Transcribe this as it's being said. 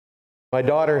My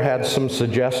daughter had some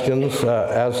suggestions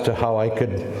as to how I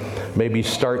could maybe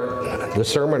start the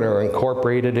sermon or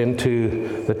incorporate it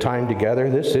into the time together.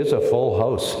 This is a full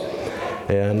house.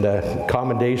 And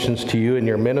commendations to you and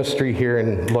your ministry here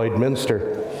in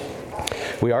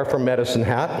Lloydminster. We are from Medicine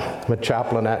Hat. I'm a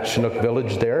chaplain at Chinook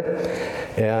Village there.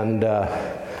 And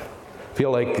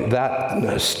feel like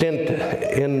that stint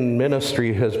in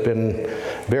ministry has been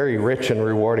very rich and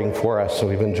rewarding for us, so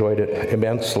we've enjoyed it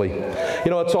immensely. You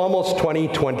know, it's almost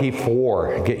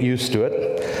 2024. Get used to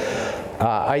it.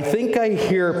 I think I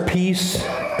hear peace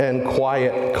and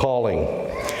quiet calling.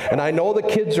 And I know the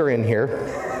kids are in here.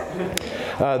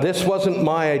 This wasn't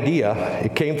my idea.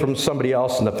 It came from somebody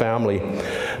else in the family.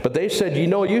 But they said, you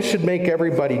know, you should make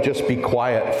everybody just be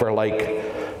quiet for like,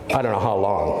 I don't know how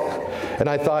long. And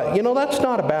I thought, you know, that's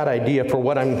not a bad idea for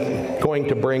what I'm going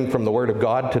to bring from the Word of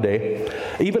God today,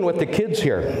 even with the kids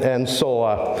here. And so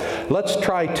let's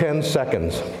try 10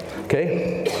 seconds,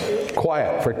 okay?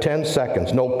 Quiet for 10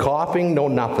 seconds. No coughing, no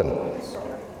nothing.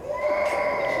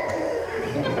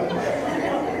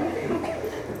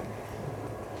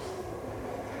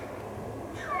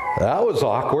 That was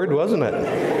awkward, wasn't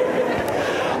it?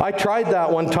 I tried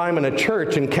that one time in a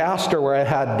church in Castor where I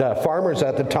had farmers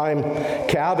at the time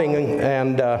calving,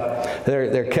 and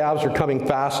their calves were coming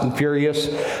fast and furious.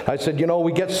 I said, you know,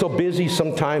 we get so busy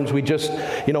sometimes we just,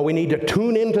 you know, we need to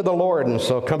tune into the Lord. And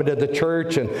so come to the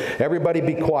church and everybody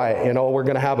be quiet. You know, we're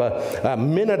going to have a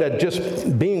minute of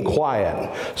just being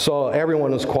quiet. So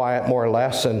everyone was quiet more or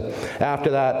less. And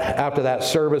after that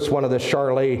service, one of the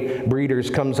Charolais breeders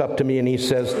comes up to me and he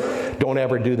says, don't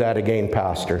ever do that again,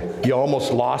 Pastor. You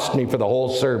almost lost me for the whole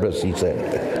service, he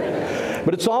said.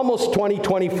 But it's almost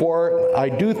 2024. I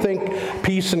do think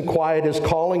peace and quiet is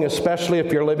calling, especially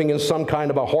if you're living in some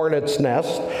kind of a hornet's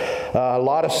nest. A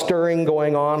lot of stirring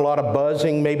going on, a lot of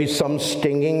buzzing, maybe some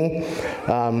stinging.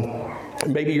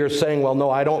 Maybe you're saying, well,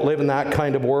 no, I don't live in that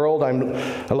kind of world. I'm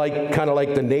kind of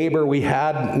like the neighbor we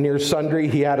had near Sundre.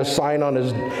 He had a sign on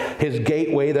his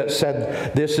gateway that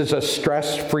said, this is a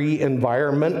stress-free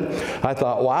environment. I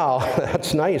thought, wow,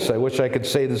 that's nice. I wish I could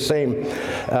say the same.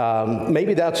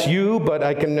 Maybe that's you, but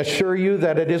I can assure you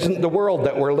that it isn't the world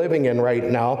that we're living in right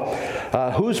now.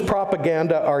 Whose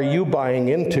propaganda are you buying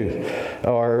into?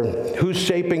 Or who's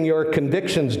shaping your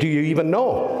convictions? Do you even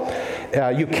know?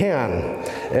 You can.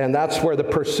 And that's where the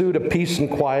pursuit of peace and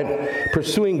quiet,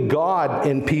 pursuing God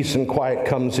in peace and quiet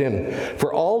comes in.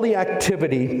 For all the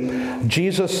activity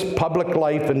Jesus' public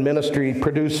life and ministry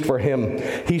produced for him,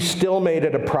 he still made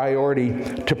it a priority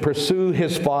to pursue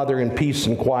his Father in peace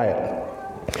and quiet.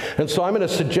 And so I'm going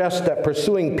to suggest that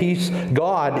pursuing peace,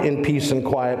 God in peace and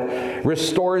quiet,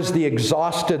 restores the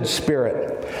exhausted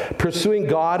spirit. Pursuing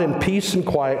God in peace and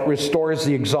quiet restores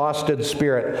the exhausted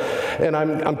spirit. And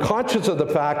I'm conscious of the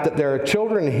fact that there are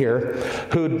children here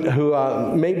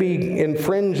who maybe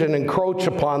infringe and encroach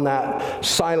upon that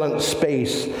silent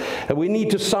space. And we need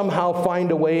to somehow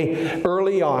find a way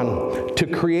early on to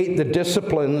create the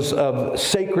disciplines of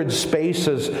sacred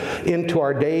spaces into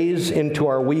our days, into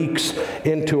our weeks,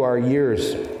 into our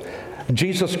years.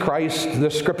 Jesus Christ, the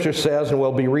scripture says, and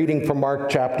we'll be reading from Mark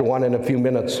chapter 1 in a few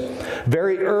minutes,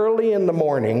 very early in the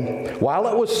morning, while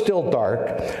it was still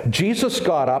dark, Jesus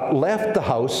got up, left the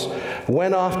house,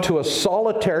 went off to a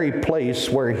solitary place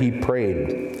where he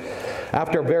prayed.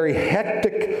 After a very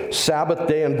hectic Sabbath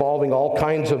day involving all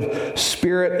kinds of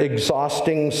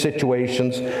spirit-exhausting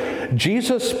situations,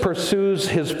 Jesus pursues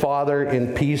his Father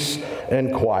in peace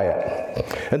and quiet.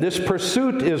 And this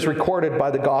pursuit is recorded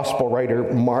by the gospel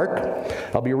writer Mark.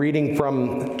 I'll be reading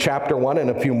from chapter 1 in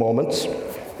a few moments.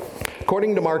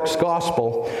 According to Mark's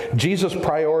gospel, Jesus'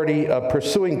 priority of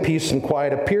pursuing peace and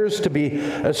quiet appears to be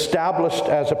established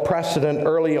as a precedent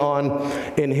early on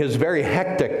in his very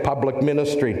hectic public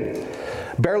ministry.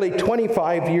 Barely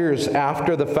 25 years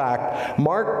after the fact,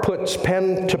 Mark puts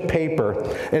pen to paper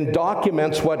and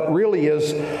documents what really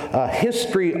is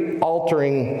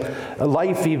history-altering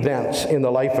life events in the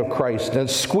life of Christ. And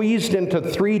squeezed into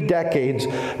 3 decades,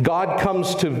 God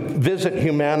comes to visit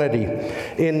humanity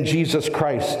in Jesus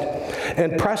Christ.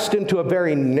 And pressed into a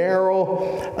very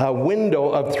narrow window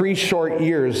of 3 short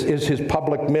years is his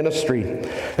public ministry.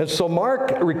 And so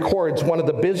Mark records one of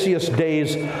the busiest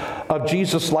days of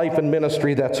Jesus' life and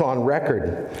ministry that's on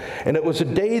record. And it was a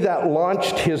day that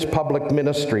launched his public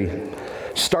ministry.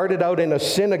 Started out in a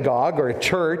synagogue or a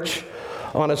church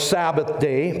on a Sabbath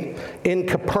day in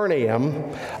Capernaum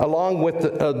along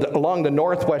the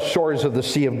northwest shores of the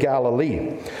Sea of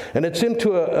Galilee. And it's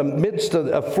amidst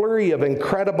a flurry of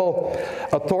incredible,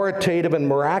 authoritative, and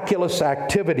miraculous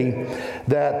activity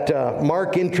that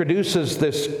Mark introduces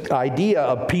this idea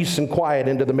of peace and quiet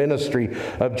into the ministry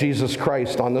of Jesus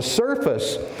Christ. On the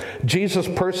surface, Jesus'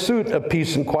 pursuit of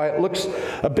peace and quiet looks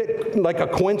a bit like a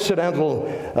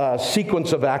coincidental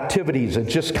sequence of activities.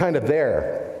 It's just kind of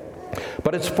there.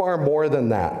 But it's far more than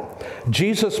that.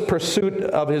 Jesus' pursuit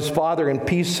of his Father in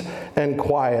peace and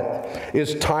quiet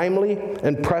is timely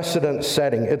and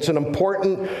precedent-setting. It's an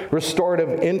important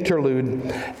restorative interlude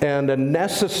and a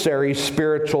necessary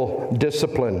spiritual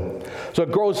discipline. So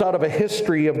it grows out of a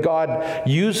history of God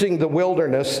using the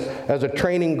wilderness as a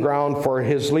training ground for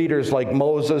his leaders like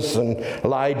Moses and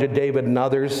Elijah, David, and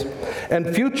others,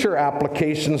 and future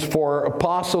applications for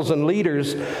apostles and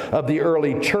leaders of the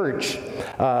early church.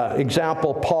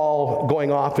 Example, Paul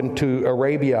going off into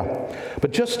Arabia.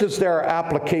 But just as there are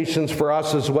applications for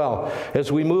us as well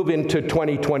as we move into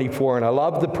 2024, and I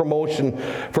love the promotion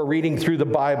for reading through the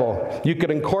Bible, you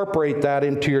could incorporate that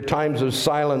into your times of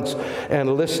silence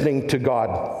and listening to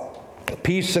God.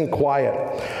 Peace and quiet,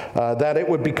 that it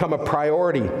would become a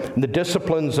priority in the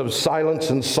disciplines of silence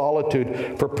and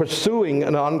solitude for pursuing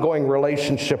an ongoing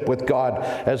relationship with God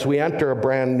as we enter a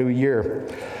brand new year.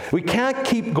 We can't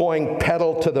keep going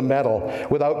pedal to the metal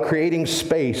without creating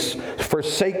space for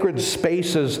sacred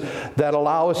spaces that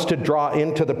allow us to draw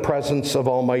into the presence of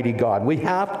Almighty God. We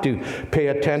have to pay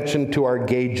attention to our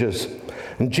gauges.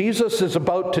 And Jesus is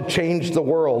about to change the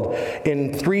world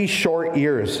in 3 short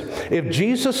years. If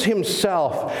Jesus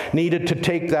himself needed to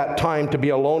take that time to be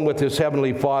alone with his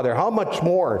heavenly Father, how much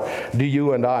more do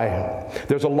you and I?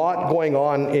 There's a lot going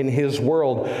on in his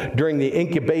world during the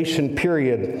incubation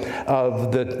period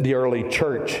of the early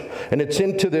church. And it's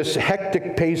into this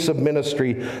hectic pace of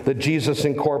ministry that Jesus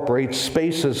incorporates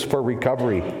spaces for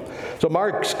recovery. So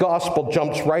Mark's gospel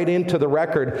jumps right into the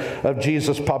record of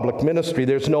Jesus' public ministry.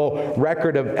 There's no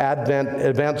record of Advent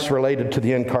events related to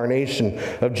the incarnation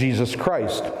of Jesus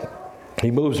Christ. He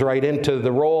moves right into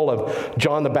the role of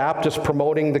John the Baptist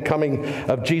promoting the coming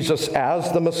of Jesus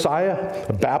as the Messiah,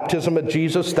 the baptism of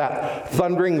Jesus, that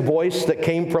thundering voice that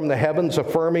came from the heavens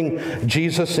affirming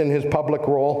Jesus in his public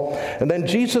role. And then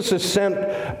Jesus is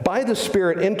sent by the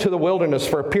Spirit into the wilderness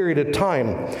for a period of time.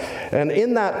 And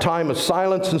in that time of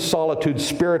silence and solitude,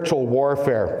 spiritual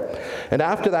warfare. And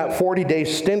after that 40-day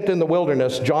stint in the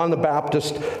wilderness, John the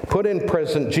Baptist put in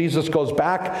prison, Jesus goes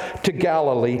back to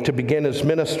Galilee to begin his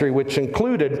ministry, which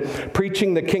included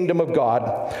preaching the kingdom of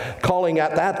God, calling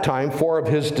at that time 4 of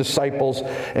his disciples,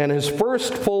 and his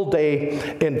first full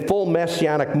day in full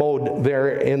messianic mode there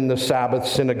in the Sabbath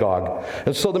synagogue.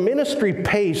 And so the ministry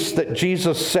pace that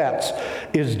Jesus sets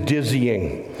is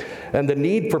dizzying, and the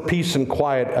need for peace and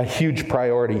quiet a huge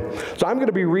priority. So I'm going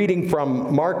to be reading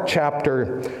from Mark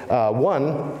chapter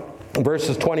 1,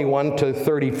 verses 21 to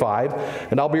 35.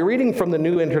 And I'll be reading from the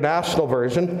New International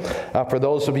Version. For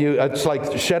those of you, it's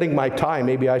like shedding my time.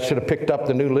 Maybe I should have picked up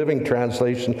the New Living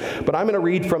Translation. But I'm going to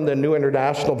read from the New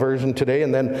International Version today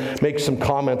and then make some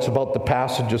comments about the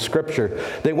passage of Scripture.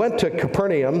 They went to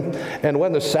Capernaum, and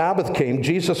when the Sabbath came,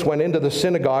 Jesus went into the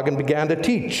synagogue and began to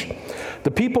teach.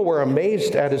 The people were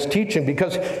amazed at his teaching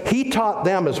because he taught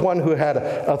them as one who had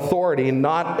authority,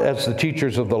 not as the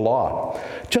teachers of the law.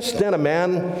 Just then a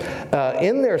man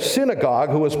in their synagogue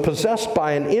who was possessed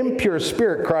by an impure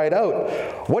spirit cried out,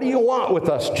 "What do you want with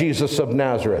us, Jesus of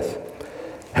Nazareth?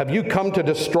 Have you come to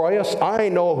destroy us? I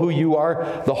know who you are,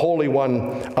 the Holy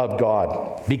One of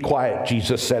God." "Be quiet,"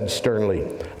 Jesus said sternly.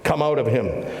 "Come out of him."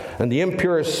 And the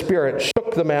impure spirit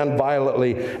shook the man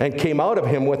violently and came out of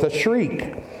him with a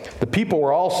shriek. The people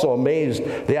were also amazed.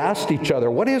 They asked each other,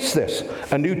 "What is this?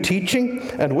 A new teaching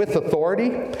and with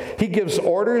authority? He gives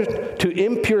orders to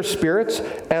impure spirits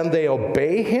and they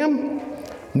obey him?"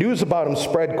 News about him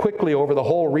spread quickly over the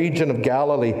whole region of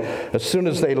Galilee. As soon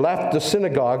as they left the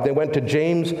synagogue, they went with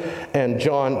James and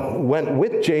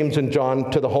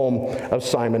John to the home of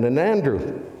Simon and Andrew.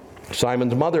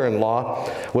 Simon's mother-in-law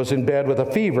was in bed with a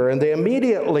fever, and they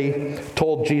immediately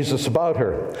told Jesus about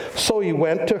her. So he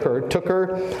went to her, took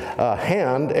her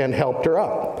hand, and helped her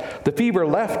up. The fever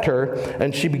left her,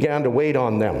 and she began to wait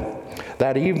on them.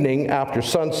 That evening, after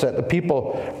sunset, the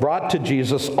people brought to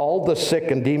Jesus all the sick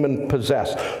and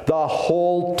demon-possessed. The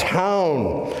whole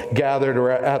town gathered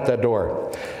at the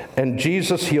door. And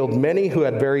Jesus healed many who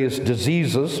had various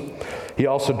diseases. He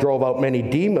also drove out many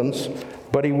demons,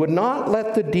 but he would not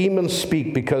let the demons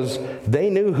speak because they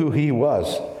knew who he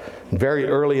was. Very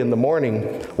early in the morning,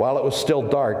 while it was still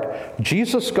dark,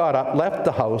 Jesus got up, left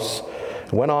the house,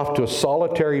 went off to a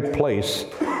solitary place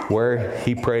where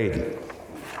he prayed.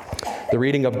 The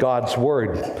reading of God's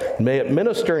Word. May it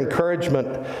minister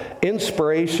encouragement,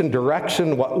 inspiration,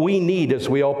 direction, what we need as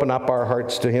we open up our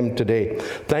hearts to Him today.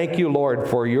 Thank you, Lord,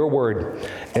 for your Word,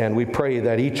 and we pray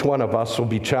that each one of us will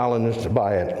be challenged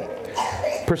by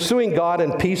it. Pursuing God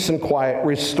in peace and quiet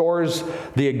restores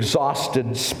the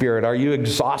exhausted spirit. Are you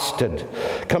exhausted?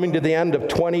 Coming to the end of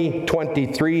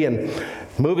 2023 and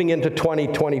moving into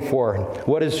 2024,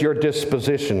 what is your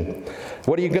disposition?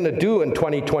 What are you going to do in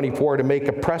 2024 to make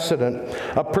a precedent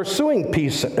of pursuing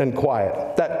peace and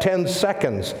quiet? That 10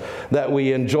 seconds that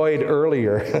we enjoyed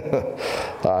earlier.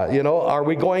 Are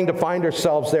we going to find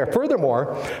ourselves there?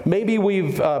 Furthermore, maybe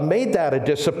we've made that a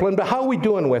discipline, but how are we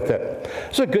doing with it?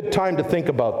 It's a good time to think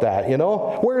about that,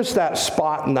 Where's that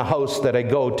spot in the house that I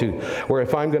go to where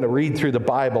if I'm going to read through the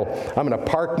Bible, I'm going to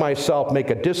park myself, make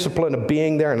a discipline of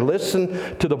being there and listen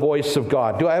to the voice of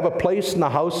God? Do I have a place in the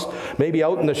house, maybe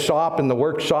out in the shop, in the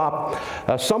workshop,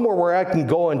 somewhere where I can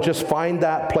go and just find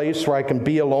that place where I can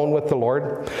be alone with the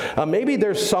Lord? Maybe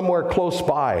there's somewhere close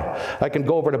by. I can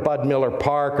go over to Bud Miller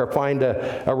Park or find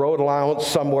a road allowance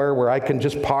somewhere where I can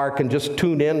just park and just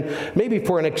tune in, maybe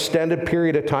for an extended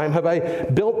period of time. Have I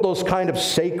built those kind of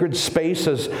sacred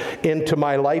spaces into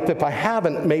my life? If I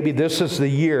haven't, maybe this is the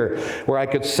year where I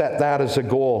could set that as a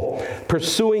goal.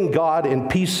 Pursuing God in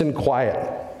peace and quiet,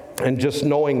 and just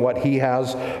knowing what He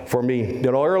has for me.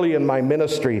 Early in my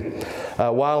ministry,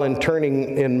 while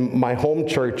interning in my home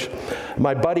church,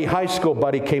 my high school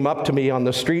buddy came up to me on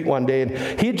the street one day,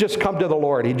 and he'd just come to the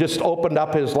Lord. He just opened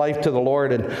up his life to the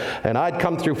Lord, and I'd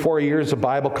come through 4 years of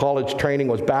Bible college training,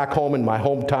 was back home in my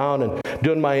hometown and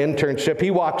doing my internship.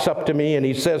 He walks up to me and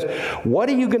he says, "What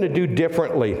are you going to do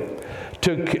differently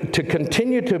to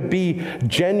continue to be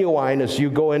genuine as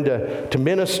you go into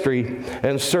ministry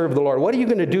and serve the Lord? What are you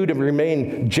going to do to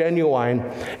remain genuine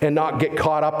and not get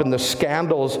caught up in the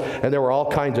scandals?" And there were all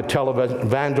kinds of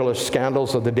televangelist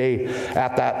scandals of the day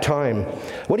at that time.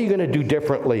 What are you going to do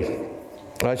differently?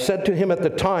 I said to him at the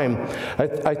time,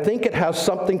 I think it has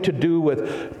something to do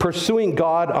with pursuing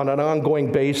God on an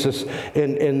ongoing basis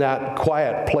in that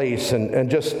quiet place and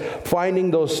just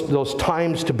finding those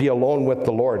times to be alone with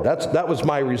the Lord. That was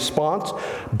my response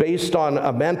based on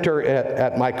a mentor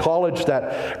at my college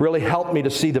that really helped me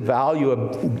to see the value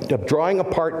of drawing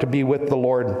apart to be with the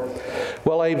Lord.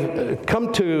 Well, I've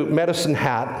come to Medicine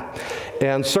Hat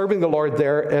and serving the Lord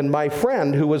there, and my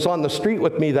friend who was on the street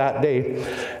with me that day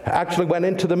actually went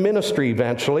into the ministry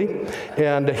eventually,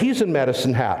 and he's in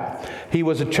Medicine Hat. He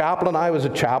was a chaplain, I was a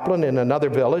chaplain in another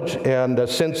village, and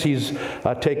since he's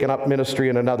taken up ministry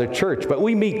in another church, but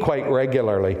we meet quite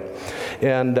regularly.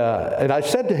 And I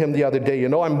said to him the other day,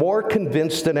 I'm more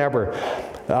convinced than ever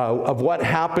of what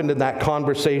happened in that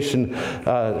conversation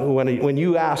when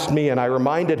you asked me, and I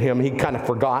reminded him. He'd kind of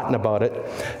forgotten about it,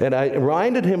 and I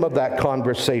reminded him of that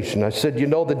conversation. I said,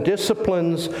 the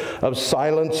disciplines of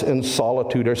silence and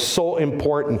solitude are so important.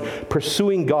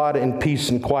 Pursuing God in peace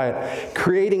and quiet,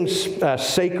 creating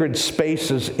sacred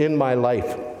spaces in my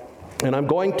life. And I'm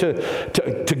going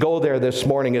to go there this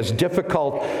morning, as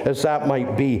difficult as that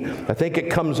might be. I think it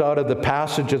comes out of the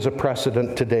passage as a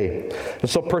precedent today. And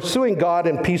so pursuing God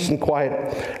in peace and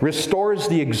quiet restores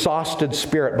the exhausted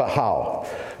spirit. But how?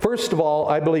 First of all,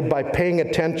 I believe by paying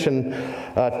attention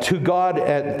to God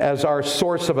as our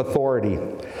source of authority.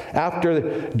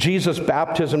 After Jesus'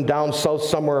 baptism down south,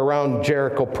 somewhere around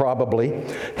Jericho probably,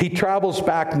 he travels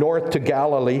back north to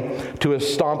Galilee to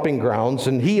his stomping grounds,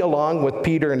 and he, along with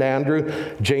Peter and Andrew,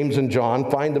 James and John,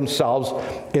 find themselves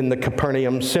in the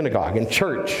Capernaum synagogue, in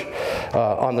church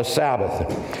on the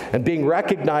Sabbath. And being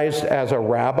recognized as a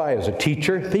rabbi, as a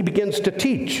teacher, he begins to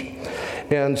teach.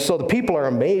 And so the people are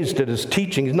amazed at his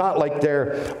teaching. He's not like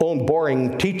their own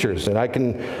boring teachers. And I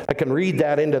can read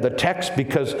that into the text,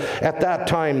 because at that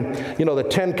time, the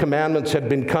 10 Commandments had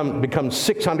become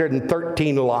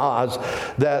 613 laws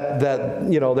that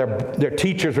their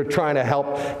teachers were trying to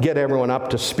help get everyone up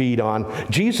to speed on.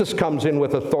 Jesus comes in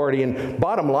with authority, and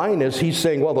bottom line is he's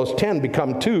saying, well, those 10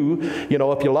 become 2.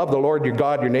 If you love the Lord your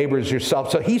God, your neighbor as yourself.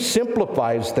 So he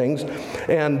simplifies things,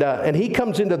 and he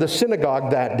comes into the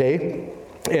synagogue that day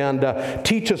and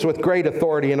teaches with great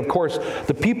authority. And of course,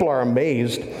 the people are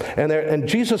amazed, and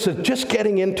Jesus is just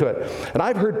getting into it. And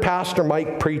I've heard Pastor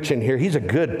Mike preach in here. He's a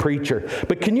good preacher.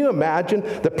 But can you imagine?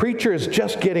 The preacher is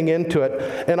just getting into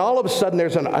it, and all of a sudden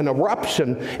there's an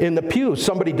eruption in the pew.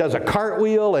 Somebody does a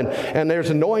cartwheel, and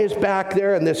there's a noise back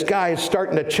there, and this guy is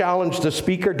starting to challenge the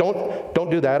speaker.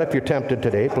 Don't do that if you're tempted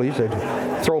today, please.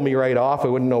 throw me right off. I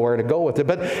wouldn't know where to go with it.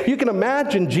 But you can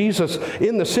imagine Jesus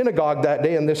in the synagogue that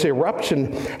day, and this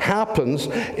eruption happens,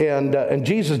 and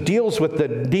Jesus deals with the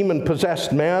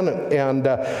demon-possessed man, and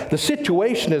the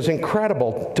situation is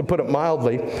incredible, to put it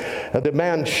mildly. The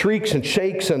man shrieks and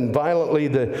shakes, and violently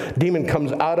the demon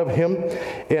comes out of him.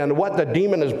 And what the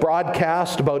demon has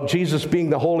broadcast about Jesus being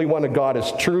the Holy One of God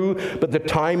is true, but the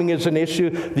timing is an issue.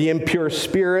 The impure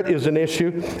spirit is an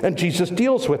issue, and Jesus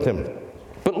deals with him.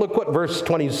 But look what verse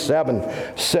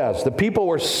 27 says. The people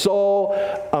were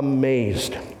so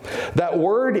amazed. That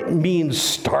word means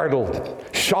startled,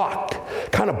 shocked,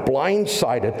 kind of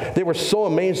blindsided. They were so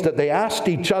amazed that they asked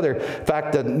each other. In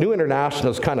fact, the New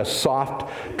International is kind of soft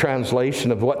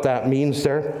translation of what that means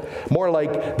there. More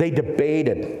like they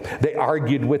debated. They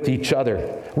argued with each other.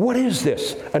 What is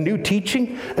this? A new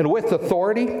teaching? And with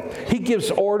authority? He gives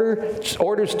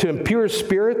orders to impure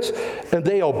spirits, and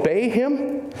they obey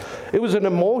him? It was an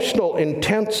emotional,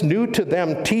 intense, new to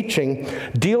them teaching,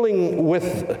 dealing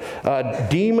with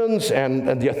demons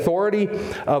and the authority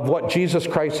of what Jesus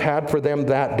Christ had for them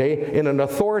that day, in an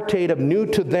authoritative, new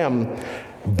to them,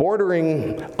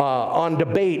 bordering on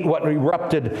debate, what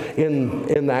erupted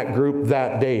in that group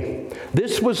that day.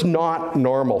 This was not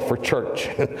normal for church.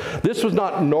 This was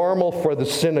not normal for the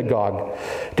synagogue.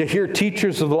 To hear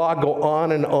teachers of the law go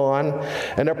on,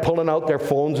 and they're pulling out their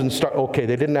phones and they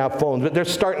didn't have phones, but they're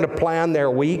starting to plan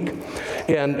their week,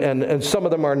 and some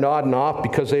of them are nodding off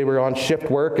because they were on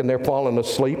shift work and they're falling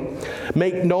asleep.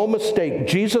 Make no mistake,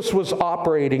 Jesus was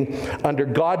operating under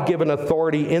God-given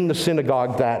authority in the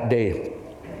synagogue that day.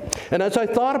 And as I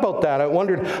thought about that, I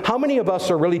wondered how many of us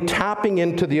are really tapping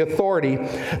into the authority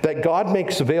that God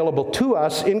makes available to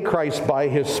us in Christ by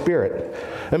His Spirit.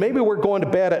 And maybe we're going to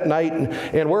bed at night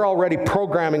and we're already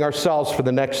programming ourselves for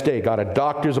the next day. Got a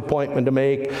doctor's appointment to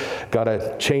make, got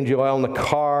to change the oil in the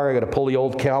car, got to pull the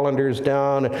old calendars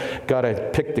down, got to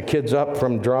pick the kids up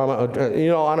from drama,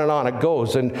 on and on it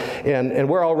goes. And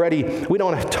we're already, we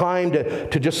don't have time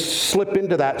to just slip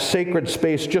into that sacred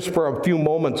space just for a few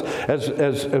moments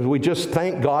as we just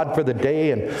thank God for the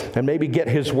day and maybe get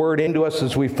His Word into us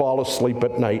as we fall asleep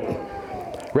at night.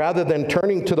 Rather than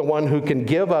turning to the one who can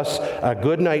give us a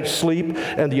good night's sleep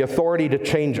and the authority to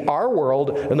change our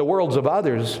world and the worlds of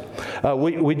others,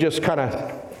 we just kind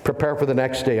of prepare for the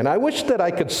next day. And I wish that I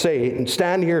could say and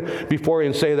stand here before you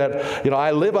and say that,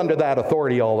 I live under that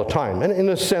authority all the time. And in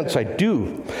a sense, I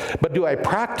do. But do I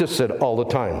practice it all the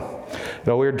time?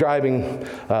 We were driving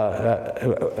it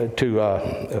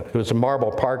was a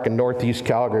Marble Park in northeast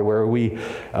Calgary where we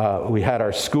had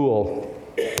our school,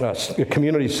 a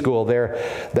community school there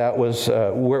that was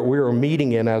where we were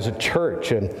meeting in as a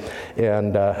church. And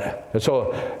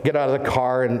so get out of the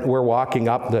car and we're walking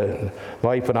up, the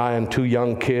wife and I and two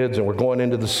young kids, and we're going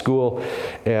into the school,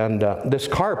 and this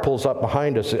car pulls up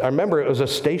behind us. I remember it was a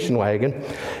station wagon,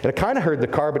 and I kind of heard the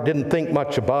car but didn't think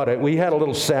much about it. We had a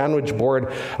little sandwich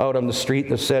board out on the street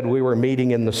that said we were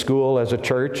meeting in the school as a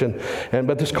church,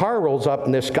 but this car rolls up,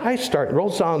 and this guy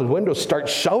rolls down the window,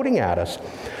 starts shouting at us.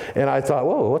 And I thought,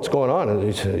 whoa, what's going on?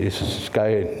 Is this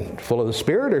guy full of the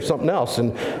Spirit or something else?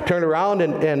 And turned around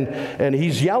and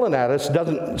he's yelling at us.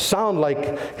 Doesn't sound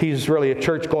like he's really a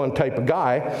church-going type of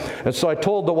guy. And so I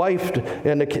told the wife to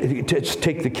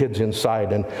take the kids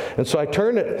inside. And so I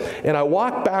turned it and I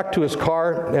walked back to his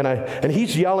car, and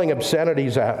he's yelling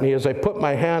obscenities at me as I put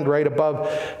my hand right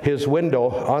above his window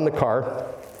on the car.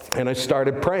 And I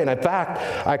started praying. In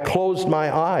fact, I closed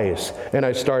my eyes and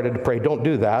I started to pray. Don't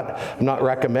do that. I'm not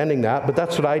recommending that, but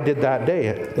that's what I did that day.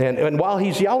 And while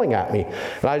he's yelling at me,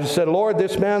 and I just said, Lord,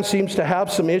 this man seems to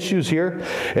have some issues here.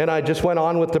 And I just went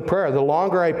on with the prayer. The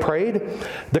longer I prayed,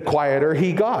 the quieter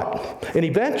he got. And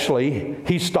eventually,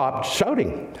 he stopped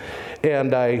shouting.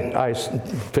 And I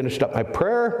finished up my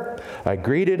prayer. I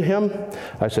greeted him.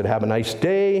 I said, have a nice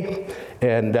day.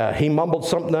 And he mumbled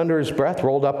something under his breath,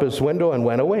 rolled up his window, and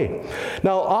went away.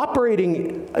 Now,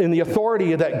 operating in the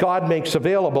authority that God makes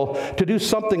available to do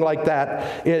something like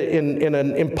that in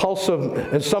an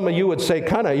impulsive, and some of you would say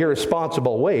kind of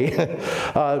irresponsible way,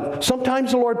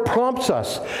 sometimes the Lord prompts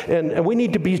us, and we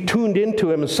need to be tuned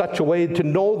into Him in such a way to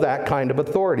know that kind of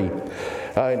authority.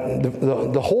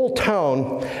 The whole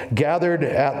town gathered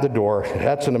at the door.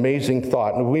 That's an amazing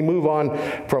thought. And we move on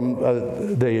from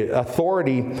the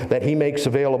authority that He makes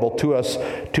available to us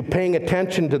to paying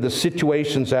attention to the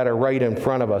situations that are right in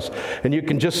front of us. And you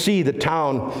can just see the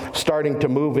town starting to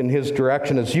move in His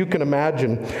direction. As you can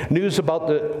imagine, news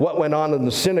about what went on in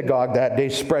the synagogue that day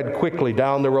spread quickly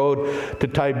down the road to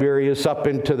Tiberias, up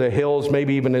into the hills,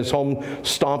 maybe even his home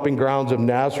stomping grounds of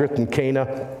Nazareth and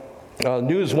Cana.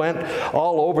 News went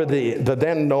all over the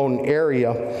then known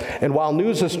area, and while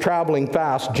news is traveling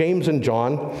fast, James and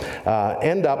John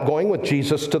end up going with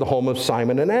Jesus to the home of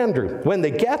Simon and Andrew. When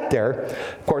they get there,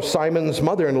 of course, Simon's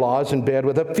mother-in-law is in bed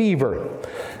with a fever,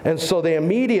 and so they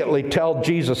immediately tell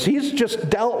Jesus, he's just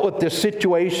dealt with this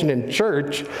situation in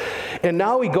church, and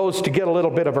now he goes to get a little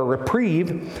bit of a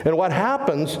reprieve, and what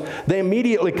happens, they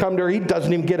immediately come to her, he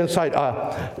doesn't even get inside.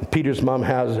 Peter's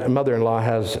mother-in-law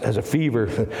has a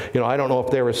fever. I don't know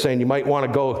if they were saying you might want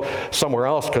to go somewhere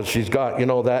else because she's got,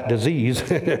 that disease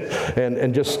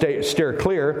and just steer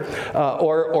clear,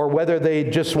 or whether they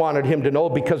just wanted him to know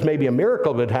because maybe a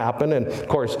miracle would happen. And of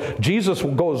course, Jesus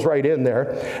goes right in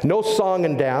there. No song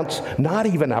and dance, not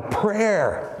even a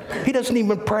prayer. He doesn't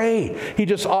even pray. He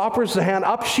just offers the hand.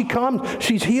 Up she comes.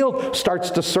 She's healed.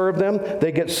 Starts to serve them.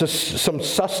 They get some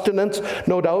sustenance,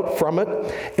 no doubt, from it.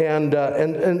 And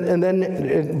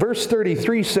then verse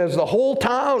 33 says the whole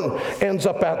town ends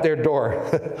up at their door.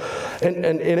 and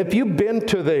if you've been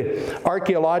to the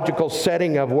archaeological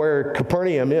setting of where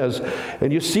Capernaum is,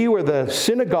 and you see where the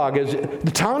synagogue is,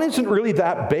 the town isn't really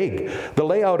that big. The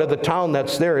layout of the town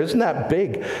that's there isn't that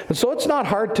big. And so it's not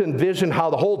hard to envision how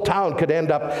the whole town could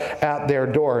end up at their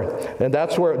door. And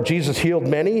that's where Jesus healed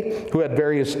many who had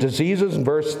various diseases. In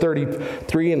verse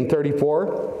 33 and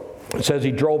 34, it says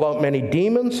he drove out many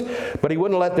demons, but he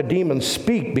wouldn't let the demons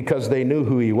speak because they knew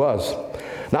who he was.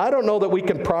 Now, I don't know that we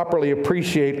can properly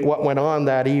appreciate what went on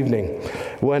that evening.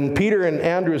 When Peter and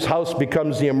Andrew's house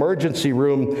becomes the emergency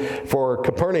room for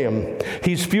Capernaum,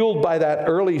 he's fueled by that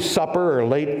early supper or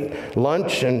late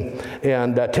lunch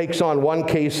and takes on one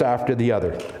case after the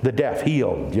other. The deaf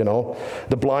healed,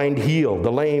 the blind healed,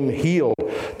 the lame healed,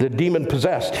 the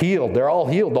demon-possessed healed. They're all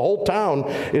healed. The whole town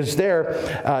is there,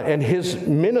 and his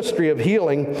ministry of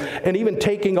healing and even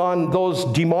taking on those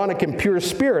demonic impure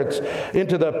spirits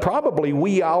into the probably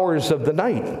wee hours of the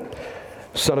night.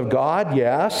 Son of God,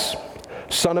 yes.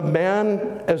 Son of man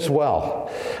as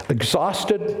well.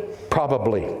 Exhausted?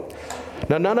 Probably.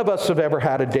 Now, none of us have ever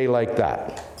had a day like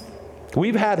that.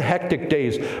 We've had hectic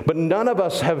days, but none of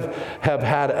us have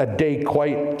had a day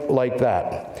quite like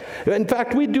that. In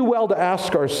fact, we do well to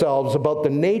ask ourselves about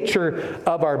the nature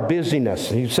of our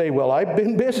busyness. And you say, well, I've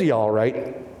been busy all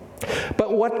right.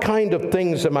 But what kind of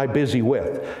things am I busy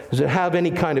with? Does it have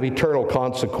any kind of eternal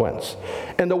consequence?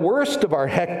 And the worst of our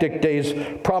hectic days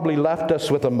probably left us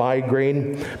with a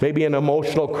migraine, maybe an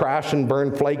emotional crash and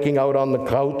burn flaking out on the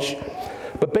couch.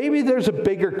 But maybe there's a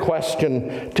bigger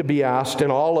question to be asked in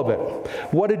all of it.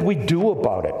 What did we do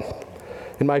about it?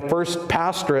 In my first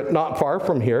pastorate, not far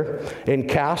from here, in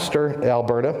Castor,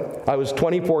 Alberta, I was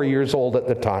 24 years old at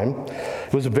the time.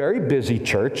 It was a very busy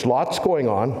church, lots going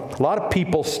on, a lot of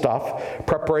people stuff,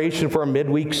 preparation for a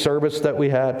midweek service that we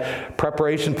had,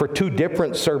 preparation for 2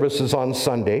 different services on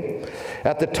Sunday.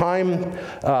 At the time,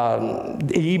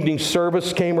 the evening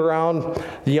service came around,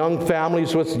 the young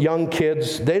families with young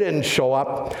kids, they didn't show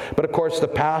up, but of course the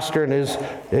pastor and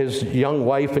his young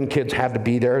wife and kids had to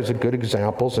be there as good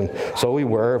examples, and so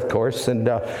we were, of course, and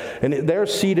they're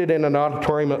seated in an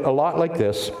auditorium a lot like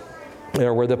this.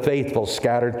 There were the faithful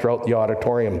scattered throughout the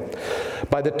auditorium.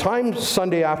 By the time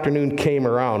Sunday afternoon came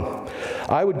around,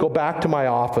 I would go back to my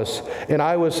office, and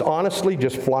I was honestly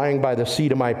just flying by the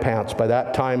seat of my pants by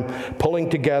that time, pulling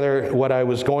together what I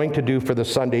was going to do for the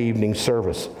Sunday evening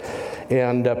service.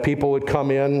 And people would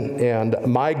come in, and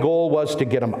my goal was to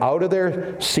get them out of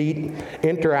their seat,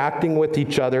 interacting with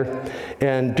each other,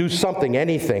 and do something,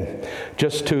 anything,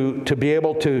 just to be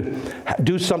able to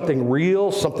do something real,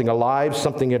 something alive,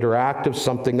 something interactive,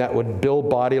 something that would build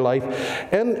body life.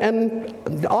 And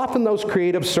often those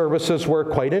creative services were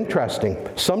quite interesting.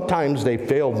 Sometimes they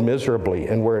failed miserably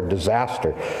and were a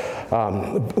disaster.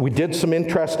 We did some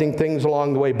interesting things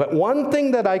along the way, but one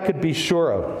thing that I could be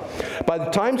sure of, by the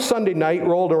time Sunday night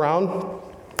rolled around,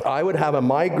 I would have a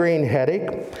migraine headache.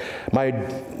 My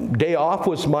day off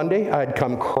was Monday. I'd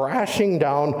come crashing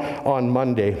down on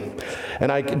Monday.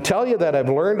 And I can tell you that I've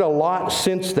learned a lot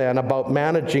since then about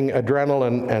managing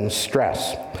adrenaline and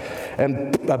stress.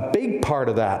 And a big part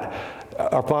of that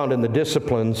are found in the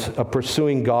disciplines of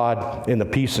pursuing God in the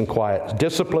peace and quiet.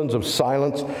 Disciplines of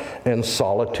silence and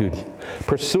solitude.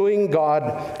 Pursuing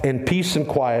God in peace and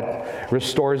quiet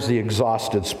restores the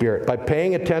exhausted spirit. By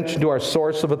paying attention to our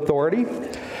source of authority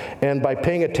and by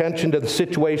paying attention to the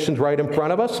situations right in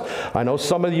front of us. I know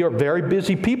some of you are very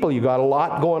busy people. You got a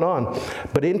lot going on.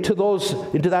 But into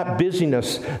that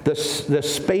busyness, the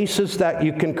spaces that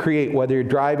you can create, whether you're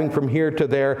driving from here to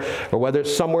there or whether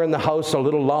it's somewhere in the house, a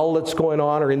little lull that's going going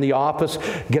on, or in the office,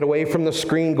 get away from the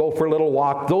screen, go for a little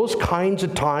walk. Those kinds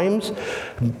of times,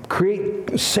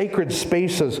 create sacred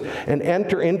spaces and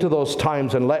enter into those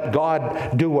times and let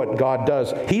God do what God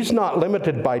does. He's not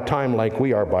limited by time like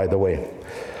we are, by the way.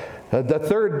 The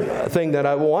third thing that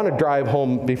I want to drive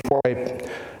home before I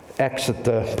exit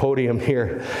the podium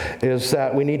here is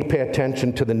that we need to pay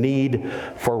attention to the need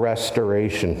for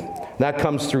restoration. That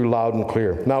comes through loud and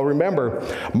clear. Now remember,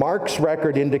 Mark's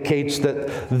record indicates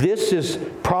that this is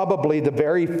probably the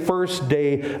very first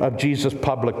day of Jesus'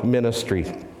 public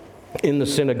ministry in the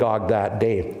synagogue that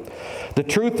day. The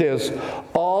truth is,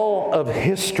 all of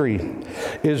history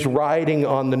is riding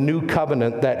on the new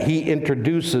covenant that he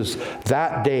introduces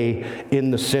that day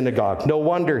in the synagogue. No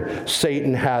wonder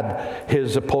Satan had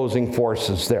his opposing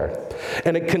forces there.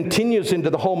 And it continues into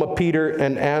the home of Peter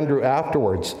and Andrew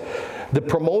afterwards. The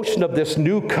promotion of this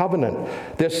new covenant,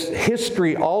 this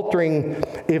history-altering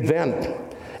event,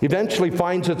 eventually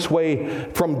finds its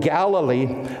way from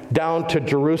Galilee down to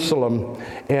Jerusalem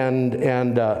and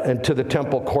to the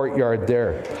temple courtyard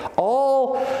there.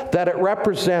 All that it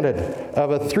represented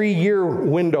of a 3-year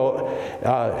window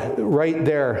right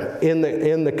there in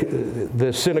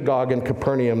the synagogue in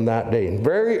Capernaum that day.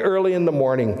 Very early in the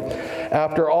morning,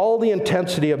 after all the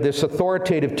intensity of this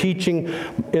authoritative teaching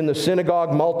in the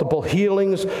synagogue, multiple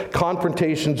healings,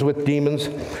 confrontations with demons.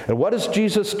 And what does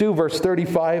Jesus do? Verse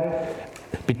 35.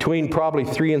 Between probably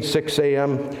 3 and 6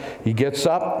 a.m., he gets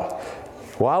up,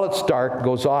 while it's dark,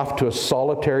 goes off to a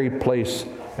solitary place,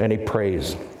 and he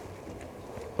prays.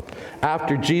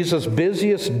 After Jesus'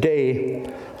 busiest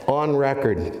day on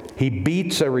record, he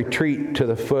beats a retreat to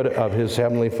the foot of his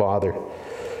heavenly Father.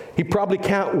 He probably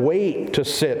can't wait to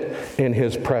sit in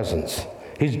his presence.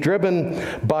 He's driven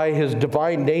by his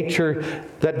divine nature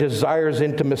that desires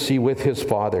intimacy with his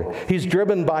Father. He's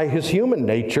driven by his human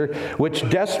nature, which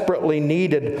desperately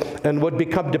needed and would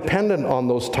become dependent on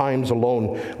those times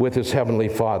alone with his heavenly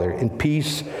Father, in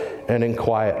peace and in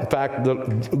quiet. In fact,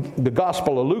 the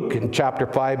Gospel of Luke in chapter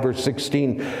 5, verse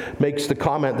 16, makes the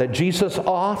comment that Jesus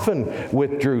often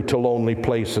withdrew to lonely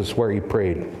places where he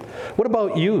prayed. What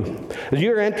about you? As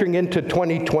you're entering into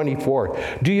 2024,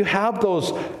 do you have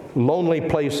those lonely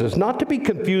places? Not to be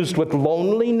confused with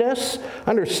loneliness,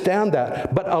 understand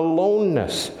that, but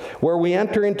aloneness, where we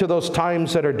enter into those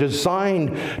times that are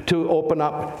designed to open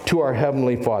up to our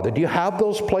Heavenly Father. Do you have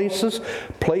those places?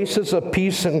 Places of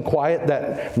peace and quiet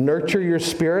that nurture your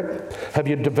spirit? Have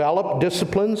you developed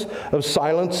disciplines of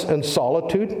silence and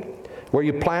solitude, where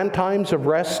you plan times of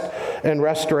rest and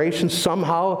restoration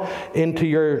somehow into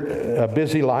your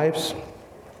busy lives?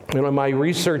 In my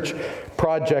research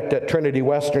project at Trinity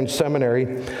Western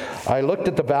Seminary, I looked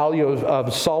at the value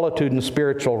of solitude and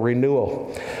spiritual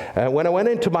renewal. And when I went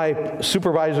into my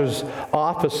supervisor's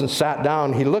office and sat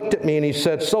down, he looked at me and he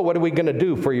said, "So what are we going to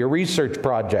do for your research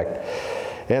project?"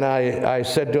 And I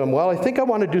said to him, "Well, I think I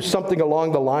want to do something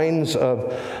along the lines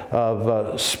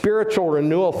of spiritual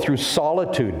renewal through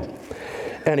solitude."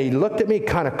 And he looked at me,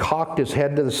 kind of cocked his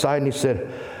head to the side, and he said,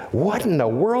 "What in the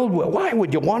world? Why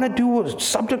would you want to do a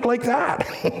subject like that?"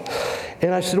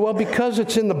 And I said, "Well, because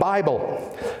it's in the Bible.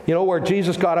 You know, where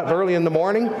Jesus got up early in the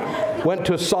morning, went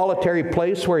to a solitary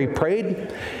place where he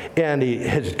prayed, and he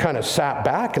has kind of sat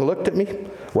back and looked at me.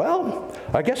 Well,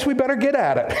 I guess we better get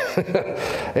at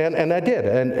it." and I did.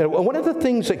 And one of the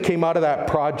things that came out of that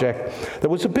project that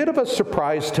was a bit of a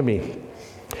surprise to me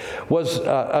was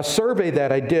a survey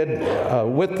that I did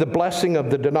with the blessing of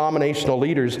the denominational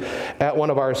leaders at one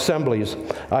of our assemblies.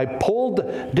 I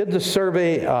did the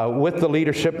survey with the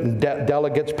leadership,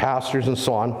 delegates, pastors, and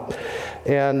so on,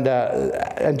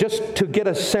 and just to get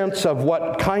a sense of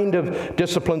what kind of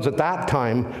disciplines at that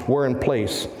time were in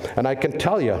place. And I can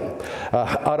tell you,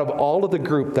 out of all of the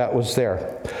group that was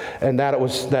there, and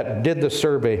that did the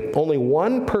survey, only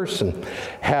one person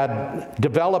had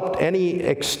developed any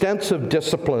extensive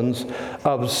disciplines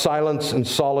of silence and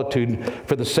solitude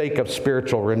for the sake of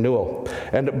spiritual renewal.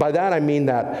 And by that I mean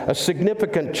that a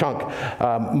significant chunk.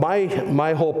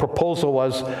 My whole proposal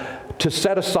was to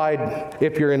set aside,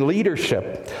 if you're in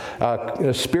leadership,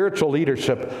 spiritual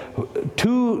leadership,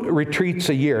 2 retreats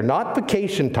a year, not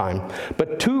vacation time,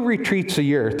 but 2 retreats a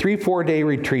year, 3-4-day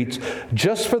retreats,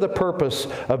 just for the purpose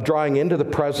of drawing into the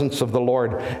presence of the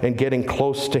Lord and getting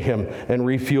close to Him and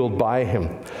refueled by Him.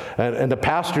 And the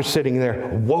pastor sitting there,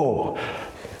 whoa,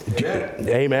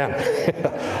 Amen.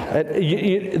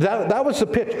 And that was the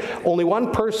pitch. Only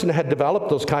one person had developed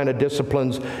those kind of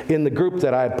disciplines in the group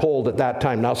that I had polled at that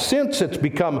time. Now, since it's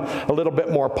become a little bit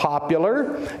more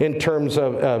popular in terms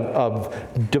of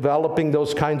developing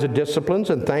those kinds of disciplines,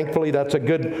 and thankfully that's a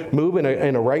good move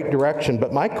in a right direction.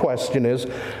 But my question is,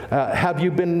 have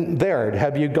you been there?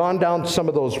 Have you gone down some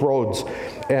of those roads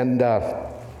and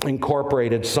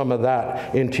incorporated some of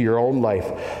that into your own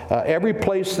life? Every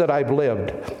place that I've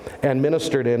lived and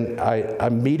ministered in, I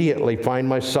immediately find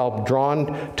myself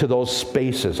drawn to those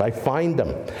spaces. I find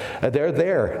them. They're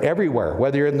there everywhere,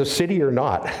 whether you're in the city or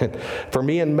not. For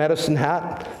me in Medicine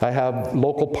Hat, I have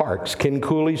local parks,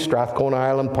 Kincooley, Strathcona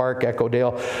Island Park, Echo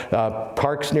Dale,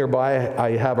 parks nearby.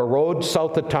 I have a road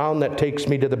south of town that takes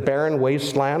me to the barren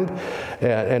wasteland,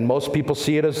 and most people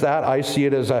see it as that. I see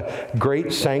it as a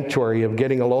great sanctuary of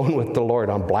getting alone with the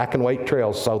Lord on black and white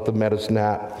trails south of Medicine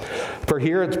Hat. For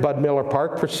here, it's Bud Miller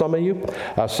Park for some of you.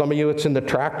 Some of you, it's in the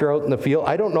tractor out in the field.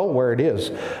 I don't know where it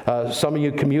is. Some of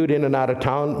you commute in and out of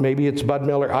town. Maybe it's Bud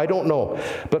Miller. I don't know.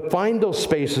 But find those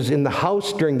spaces in the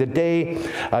house during the day,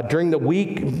 during the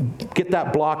week. Get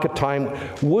that block of time.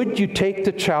 Would you take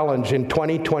the challenge in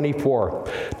 2024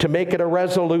 to make it a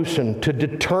resolution to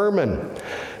determine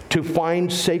to find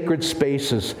sacred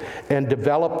spaces and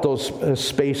develop those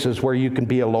spaces where you can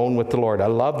be alone with the Lord? I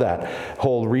love that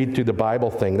whole read through the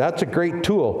Bible thing. That's a great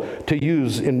tool to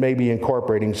use in maybe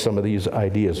incorporating some of these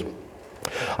ideas.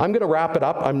 I'm going to wrap it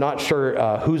up. I'm not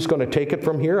sure who's going to take it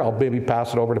from here. I'll maybe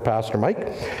pass it over to Pastor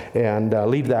Mike and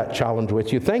leave that challenge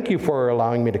with you. Thank you for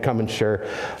allowing me to come and share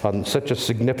on such a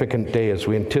significant day as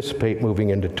we anticipate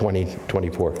moving into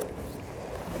 2024.